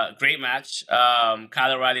O'Reilly. Great match.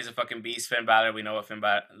 Kyle O'Reilly's a fucking beast. Finn Balor, we know what Finn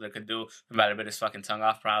Balor could do. Finn Balor bit his fucking tongue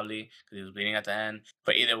off probably because he was bleeding at the end.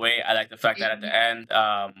 But either way, I like the fact that at the end,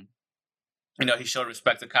 he showed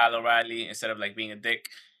respect to Kyle O'Reilly instead of like being a dick.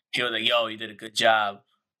 He was like, "Yo, you did a good job.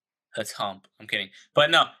 Let's hump." I'm kidding, but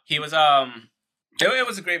no, he was It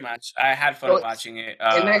was a great match. I had fun watching it.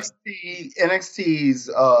 NXT's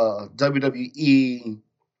WWE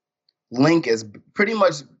link is pretty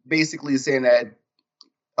much basically saying that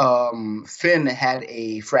Finn had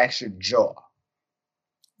a fractured jaw.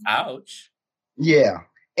 Ouch. Yeah.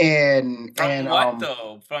 From what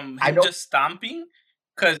though? From him just stomping?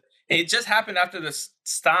 Because it just happened after the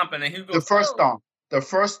stomp, and then he goes, The first stomp.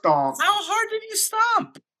 How hard did he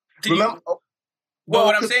stomp? Remember? Well,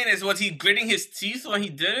 what I'm saying is, was he gritting his teeth when he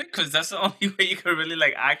did it? Because that's the only way you could really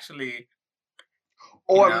actually.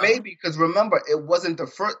 Or maybe because remember, it wasn't the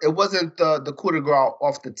coup de grace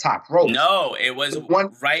off the top rope. No, it was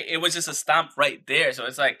right. It was just a stomp right there. So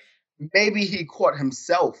it's like maybe he caught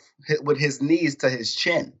himself with his knees to his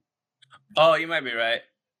chin. Oh, you might be right.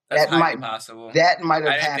 That might be possible. That might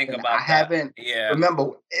have happened. Think about haven't. Yeah.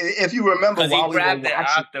 Remember, if you remember, while we were watching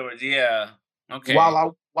afterwards. Yeah. Okay.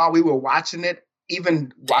 While we were watching it.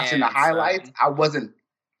 Even watching the highlights, I wasn't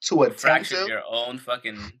too attentive. Fractured your own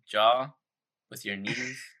fucking jaw with your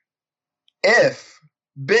knees. If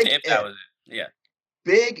that was it, yeah.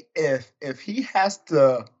 Big if he has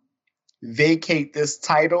to vacate this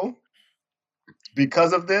title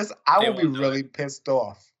because of this, I will be really pissed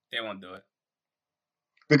off. They won't do it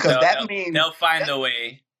because that means they'll find a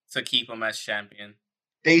way to keep him as champion.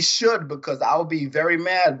 They should, because I'll be very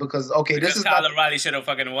mad because this is Kyle O'Reilly should have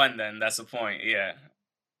fucking won. Then that's the point. Yeah.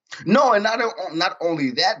 No, and not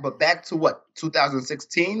only that, but back to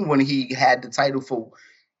 2016 when he had the title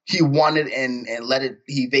he won it and let it.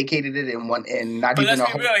 He vacated it and won and not but even. But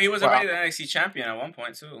let's be real, he was already the NXT champion at one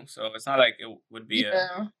point too, so it's not like it would be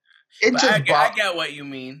I get what you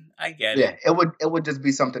mean. I get it. Yeah, it would just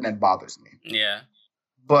be something that bothers me. Yeah.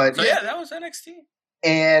 But so that was NXT.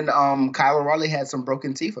 And Kyle O'Reilly had some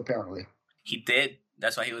broken teeth, apparently. He did.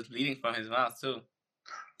 That's why he was bleeding from his mouth too.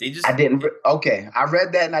 I didn't. Okay, I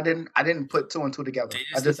read that and I didn't put two and two together.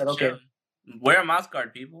 I just said, okay. Wear a mouth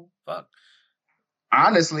guard, people. Fuck.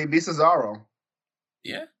 Honestly, be Cesaro.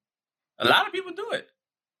 Yeah, a lot of people do it.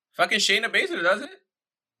 Fucking Shayna Baszler does it.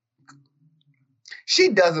 She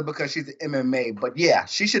does it because she's an MMA, but yeah,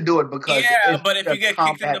 she should do it because but if you get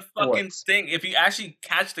kicked in the fucking thing, if you actually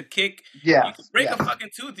catch the kick, you can break a fucking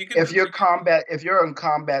tooth. If you're in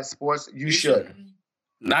combat sports, you should.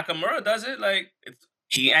 Nakamura does it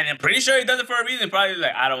and I'm pretty sure he does it for a reason. Probably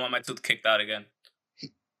I don't want my tooth kicked out again.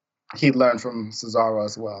 He learned from Cesaro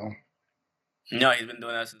as well. No, he's been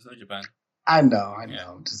doing that since New Japan. I know.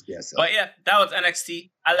 Just guess. But yeah, that was NXT.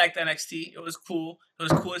 I liked NXT. It was cool. It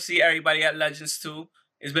was cool to see everybody at Legends too.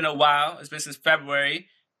 It's been a while. It's been since February.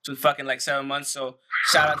 It's been fucking 7 months. So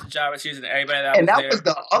shout out to Jarvis and everybody that was there. And that was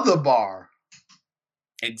the other bar.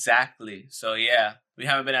 Exactly. So yeah, we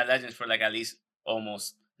haven't been at Legends for at least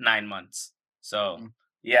almost 9 months. So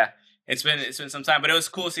yeah. It's been some time, but it was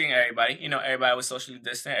cool seeing everybody. Everybody was socially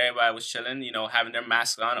distant. Everybody was chilling, having their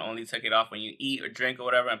mask on. Only take it off when you eat or drink or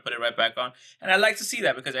whatever and put it right back on. And I like to see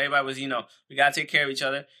that because everybody was, we got to take care of each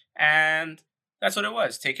other. And that's what it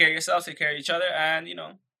was. Take care of yourself, take care of each other, and,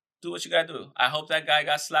 do what you got to do. I hope that guy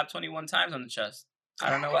got slapped 21 times on the chest. I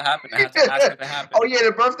don't know what happened. I had to ask if it happened. Oh yeah,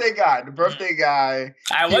 the birthday guy. The birthday guy.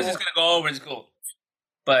 I was just gonna go over and school,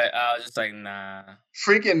 but I was just like, nah.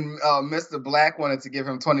 Freaking Mr. Black wanted to give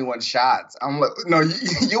him 21 shots. I'm like, no,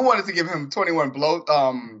 you wanted to give him 21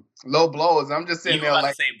 low blows. I'm just sitting there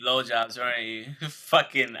like, say blowjobs, weren't you?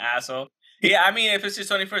 Fucking asshole. Yeah, I mean, if it's his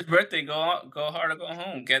 21st birthday, go hard or go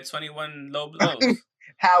home. Get 21 low blows.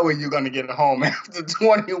 How are you going to get home after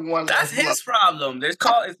 21? That's his problem. It's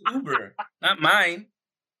Uber, not mine.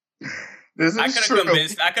 This is true.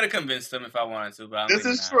 I could have convinced him if I wanted to, but this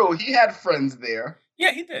is true. He had friends there.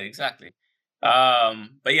 Yeah, he did, exactly.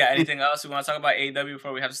 But yeah, anything else we want to talk about AEW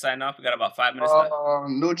before we have to sign off? We got about 5 minutes left.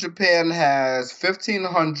 New Japan has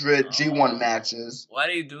 1,500 G1 matches. Why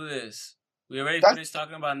do you do this? We already finished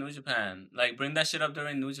talking about New Japan. Like, bring that shit up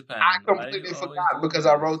during New Japan. I completely forgot because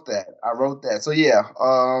I wrote that. So yeah,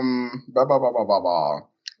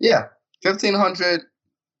 yeah, 1,500.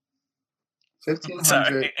 1,500.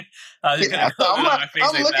 Sorry. I'm looking at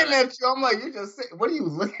you. I'm like, you just say, what are you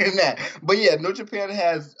looking at? But yeah, New Japan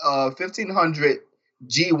has 1,500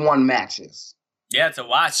 G1 matches. Yeah, to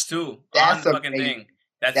watch too. That's a fucking thing.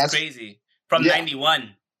 That's crazy. From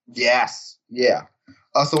 91. Yes. Yeah.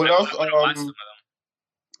 So what else?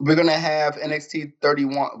 We're gonna have NXT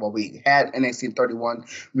 31. Well, we had NXT 31.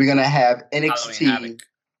 We're gonna have NXT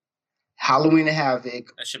Halloween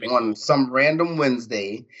Havoc on some random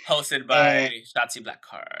Wednesday. Hosted by Shotzi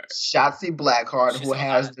Blackheart, who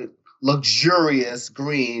has the luxurious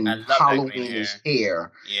green Halloweenish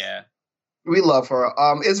hair. Yeah. We love her.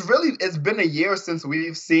 It's been a year since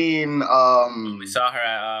we've seen we saw her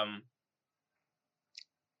at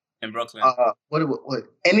in Brooklyn. What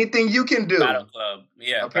anything you can do. Battle Club.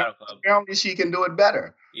 Yeah, Battle Club. Apparently she can do it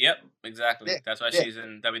better. Yep, exactly. Yeah. That's why she's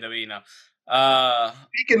in WWE now.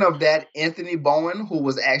 Speaking of that, Anthony Bowen, who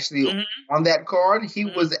was actually on that card, he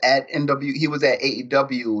was at He was at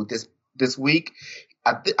AEW this week.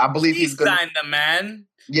 I believe he's gonna sign the man.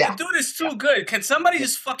 Yeah, the dude is too good. Can somebody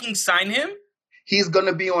just fucking sign him? He's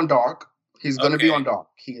gonna be on Dark. He's gonna be on Dark.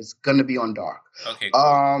 He is gonna be on Dark. Okay.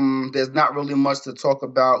 Cool. There's not really much to talk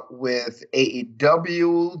about with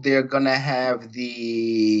AEW. They're gonna have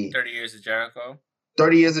the 30 Years of Jericho.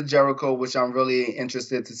 30 Years of Jericho, which I'm really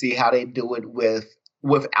interested to see how they do it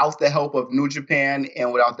without the help of New Japan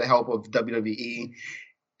and without the help of WWE,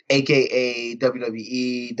 aka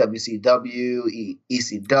WWE, WCW,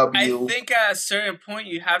 ECW. I think at a certain point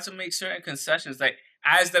you have to make certain concessions. Like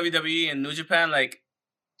as WWE and New Japan, like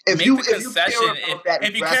if you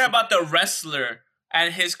care about the wrestler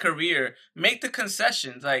and his career, make the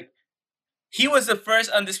concessions. Like he was the first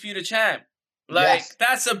undisputed champ. Like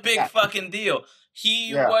that's a big fucking deal.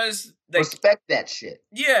 He was respect that shit.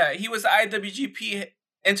 Yeah, he was the IWGP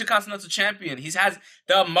Intercontinental Champion. He's had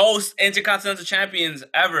the most Intercontinental Champions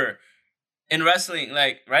ever in wrestling.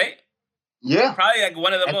 Like, right? Yeah, probably like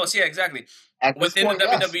one of the most. Yeah, exactly. Within the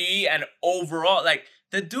WWE and overall, like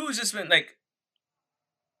the dude's just been like,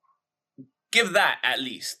 give that at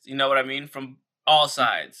least. You know what I mean? From all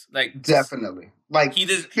sides, like definitely. Like he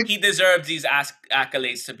deserves these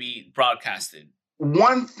accolades to be broadcasted.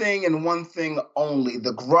 One thing and one thing only,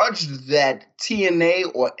 the grudge that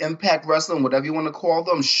TNA or Impact Wrestling, whatever you want to call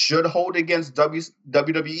them, should hold against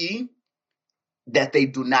WWE, that they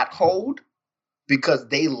do not hold because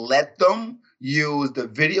they let them use the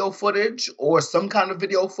video footage or some kind of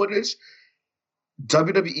video footage.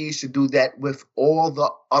 WWE should do that with all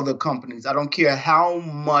the other companies. I don't care how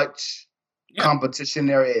much competition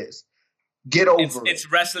there is. Get over it.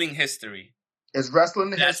 It's wrestling history. It's wrestling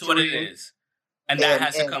history. That's what it is. And that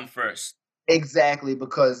has to come first. Exactly,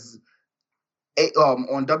 because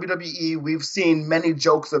on WWE, we've seen many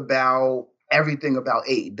jokes about everything about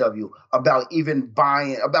AEW,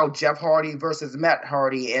 about Jeff Hardy versus Matt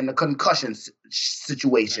Hardy and the concussion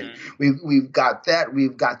situation. We've got that.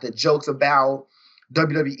 We've got the jokes about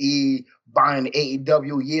WWE buying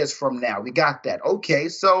AEW years from now. We got that. Okay,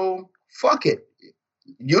 so fuck it.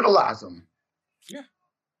 Utilize them. Yeah.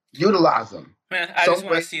 Utilize them. Man, I just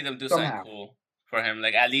want to see them do something cool for him.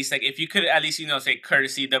 Like, at least, like, if you could at least, say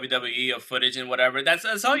courtesy WWE or footage and whatever.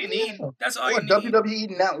 That's all you need. That's all you need.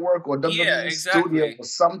 WWE Network or WWE Studio or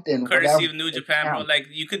something. Courtesy of New Japan, bro. Like,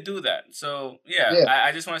 you could do that. So,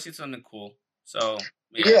 I just want to see something cool. So,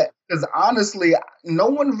 yeah, because honestly, no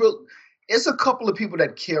one really... It's a couple of people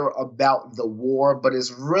that care about the war, but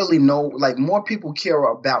it's really more people care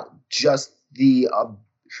about just the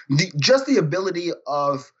ability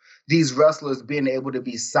of these wrestlers being able to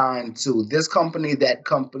be signed to this company, that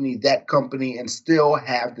company, and still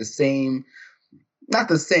have the same, not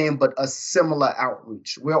the same, but a similar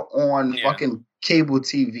outreach. We're on fucking cable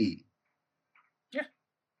TV. Yeah.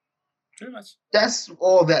 Pretty much. That's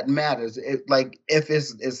all that matters. If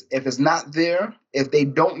it's not there, if they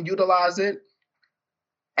don't utilize it,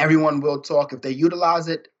 everyone will talk. If they utilize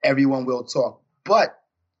it, everyone will talk. But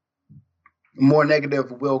more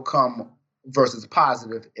negative will come versus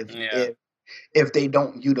positive if they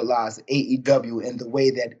don't utilize AEW in the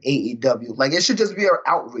way that AEW, like, it should just be an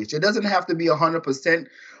outreach. It doesn't have to be 100%.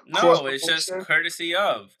 No, it's just courtesy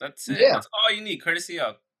of. That's it. Yeah. That's all you need. Courtesy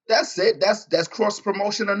of. That's it. That's cross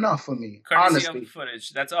promotion enough for me. Courtesy honestly. Of footage.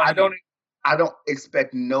 That's all. I don't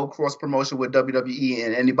expect no cross promotion with WWE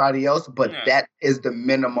and anybody else, but that is the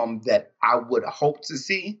minimum that I would hope to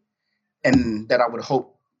see, and that I would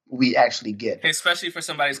hope we actually get. Especially for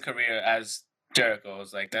somebody's career as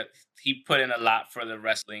Jericho's, like, that he put in a lot for the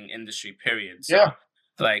wrestling industry, period. So,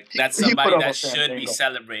 like, that's somebody that should be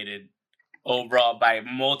celebrated overall by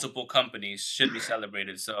multiple companies, should be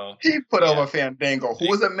celebrated. So he put over Fandango, who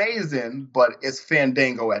was amazing, but it's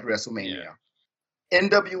Fandango at WrestleMania.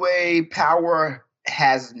 NWA Power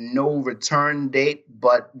has no return date,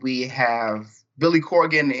 but we have Billy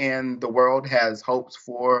Corgan and the world has hopes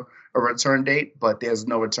for a return date, but there's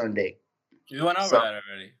no return date. You went over that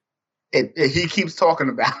already. He keeps talking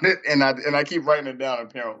about it, and I keep writing it down.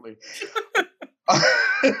 Apparently,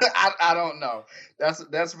 I don't know.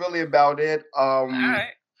 That's really about it. All right.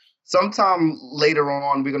 Sometime later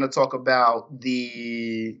on, we're going to talk about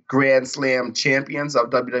the Grand Slam champions of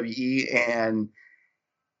WWE, and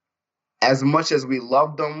as much as we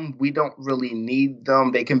love them, we don't really need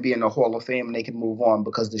them. They can be in the Hall of Fame and they can move on,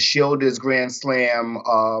 because the Shield is Grand Slam.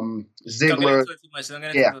 Ziggler.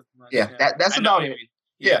 That's about it.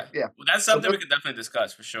 Yeah. Well, that's something we could definitely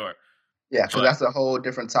discuss for sure. Yeah, because that's a whole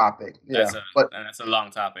different topic. Yeah, that's a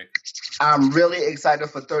long topic. I'm really excited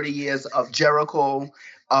for 30 years of Jericho.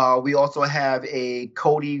 We also have a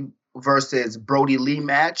Cody versus Brody Lee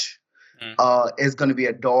match. It's going to be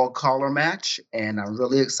a dog collar match, and I'm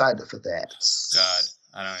really excited for that. God,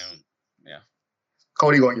 I don't even. Yeah.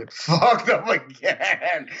 Cody going to get fucked up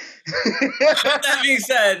again. That being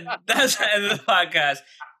said, that's the end of the podcast.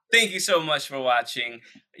 Thank you so much for watching.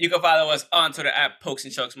 You can follow us on Twitter at Pokes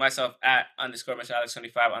and Chokes, myself at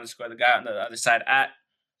 _MrAlex25 _ the guy on the other side at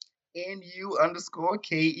NU_KEWLA.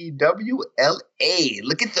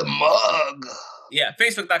 Look at the mug. Yeah,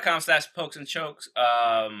 Facebook.com/Pokes and Chokes.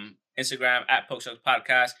 Instagram at Pokes Chokes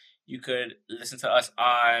Podcast. You could listen to us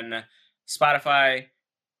on Spotify,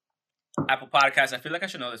 Apple Podcasts. I feel like I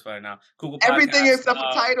should know this by now. Google Podcasts. Everything except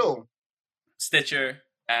for title. Stitcher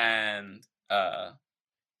and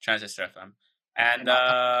Transistor FM. And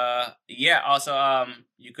also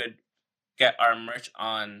you could get our merch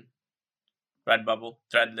on Redbubble,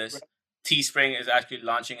 Threadless. Teespring is actually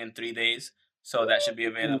launching in 3 days, so that should be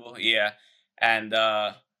available. Yeah. And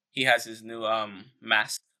he has his new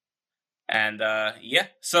mask. And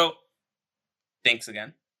so thanks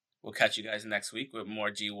again. We'll catch you guys next week with more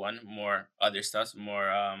G1, more other stuff, more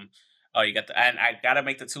you got and I gotta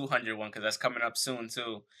make the 200 one because that's coming up soon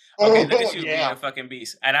too. Okay, look at you being a fucking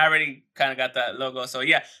beast. And I already kind of got that logo. So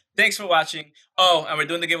yeah, thanks for watching. Oh, and we're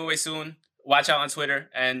doing the giveaway soon. Watch out on Twitter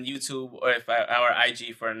and YouTube or our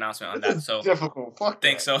IG for an announcement on that. So difficult. Fuck.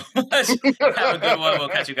 Thanks so much. Have a good one. We'll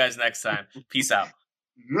catch you guys next time. Peace out.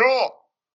 Yeah.